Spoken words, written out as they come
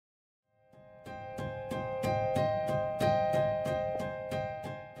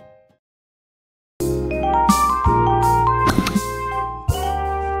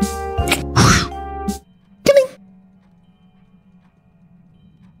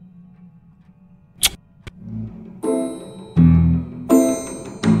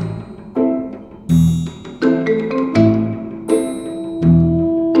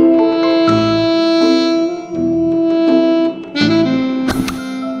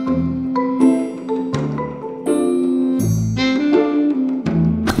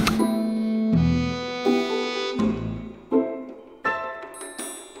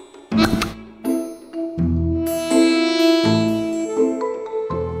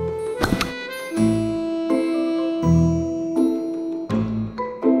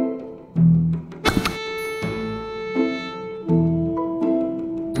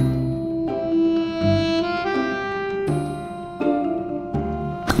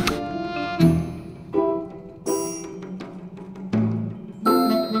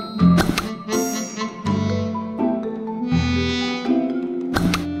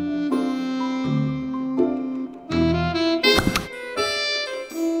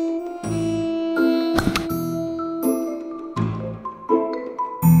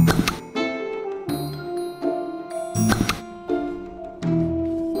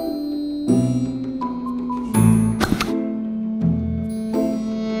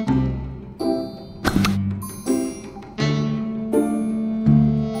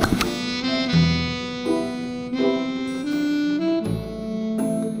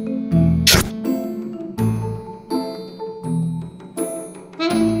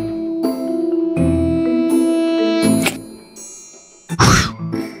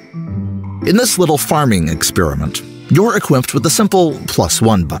In this little farming experiment, you're equipped with the simple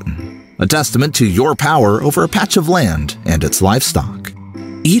 +1 button, a testament to your power over a patch of land and its livestock.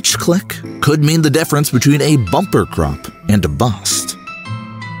 Each click could mean the difference between a bumper crop and a bust.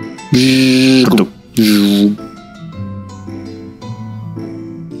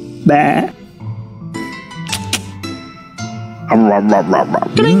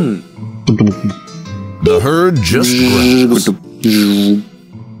 The herd just grows.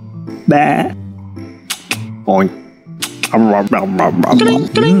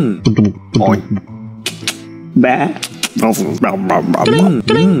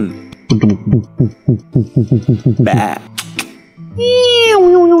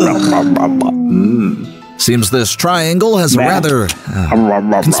 Seems this triangle has a rather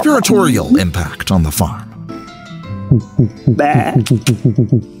conspiratorial impact on the farm.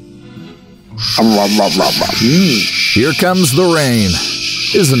 Here comes the rain.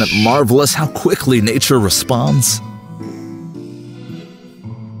 Isn't it marvelous how quickly nature responds?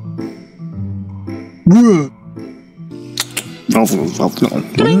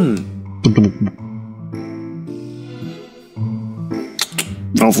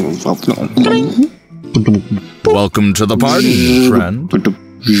 Welcome to the party, friend.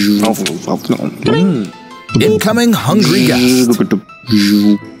 Incoming hungry guest.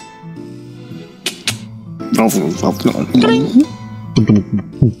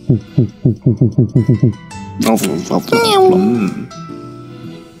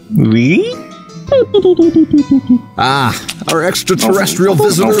 Ah, our extraterrestrial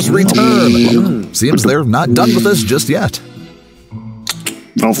visitors return. Seems they're not done with us just yet.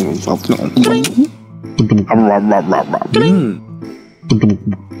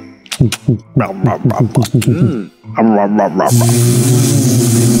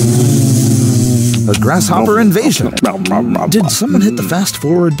 A grasshopper invasion. Did someone hit the fast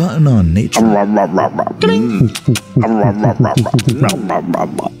forward button on nature?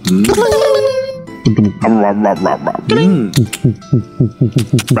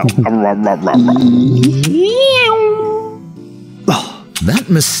 That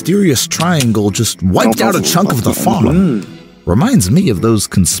mysterious triangle just wiped out a chunk of the farm. Reminds me of those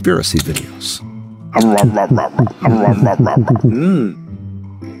conspiracy videos.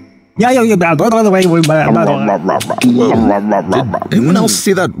 Did anyone else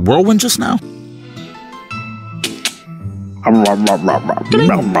see that whirlwind just now?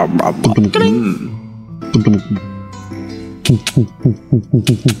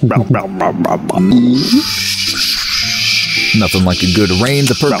 Nothing like a good rain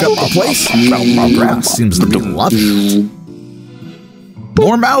to perk up the place. Grass seems to be loving.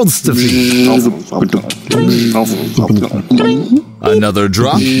 More mouths to feed. Another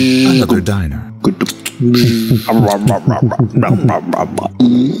drop, another diner.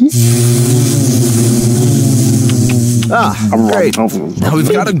 Ah, great. Now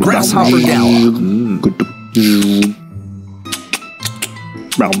we've got a grasshopper gala.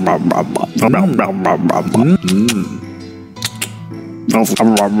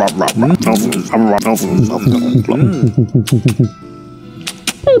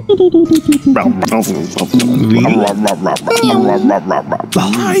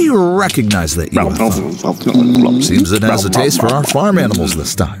 I recognize that UFO. Seems it has a taste for our farm animals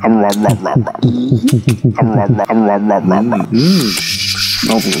this time.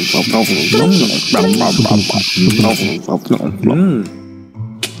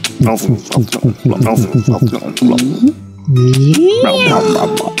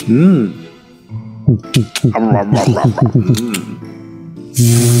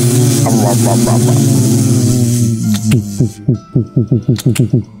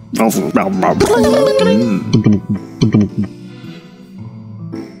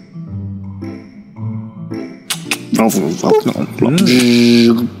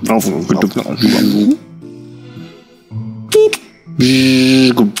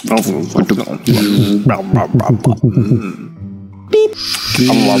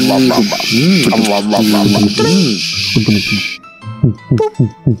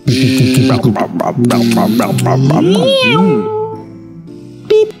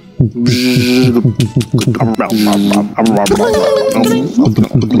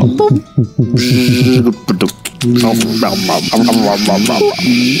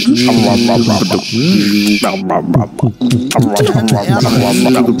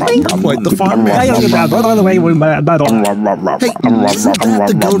 Quite the fun. Hey, isn't that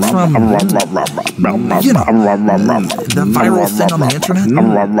the goat from, you know, the viral thing on the internet?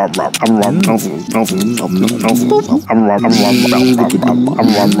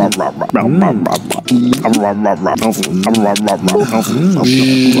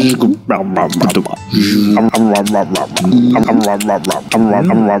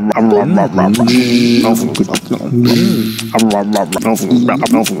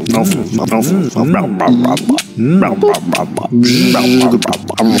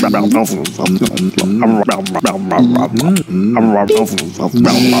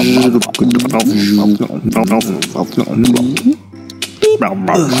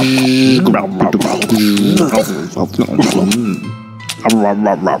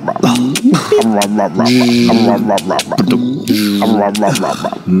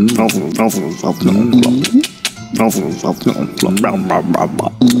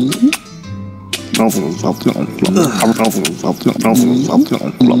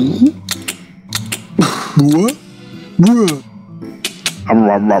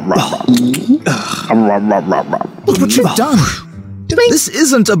 Look what you've done. This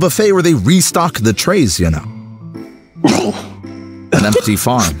isn't a buffet where they restock the trays, you know. An empty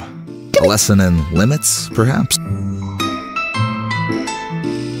farm. A lesson in limits, perhaps?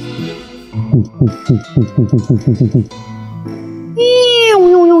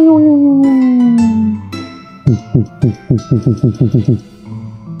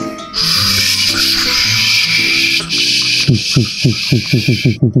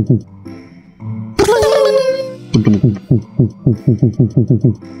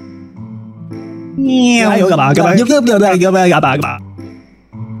 Gamera.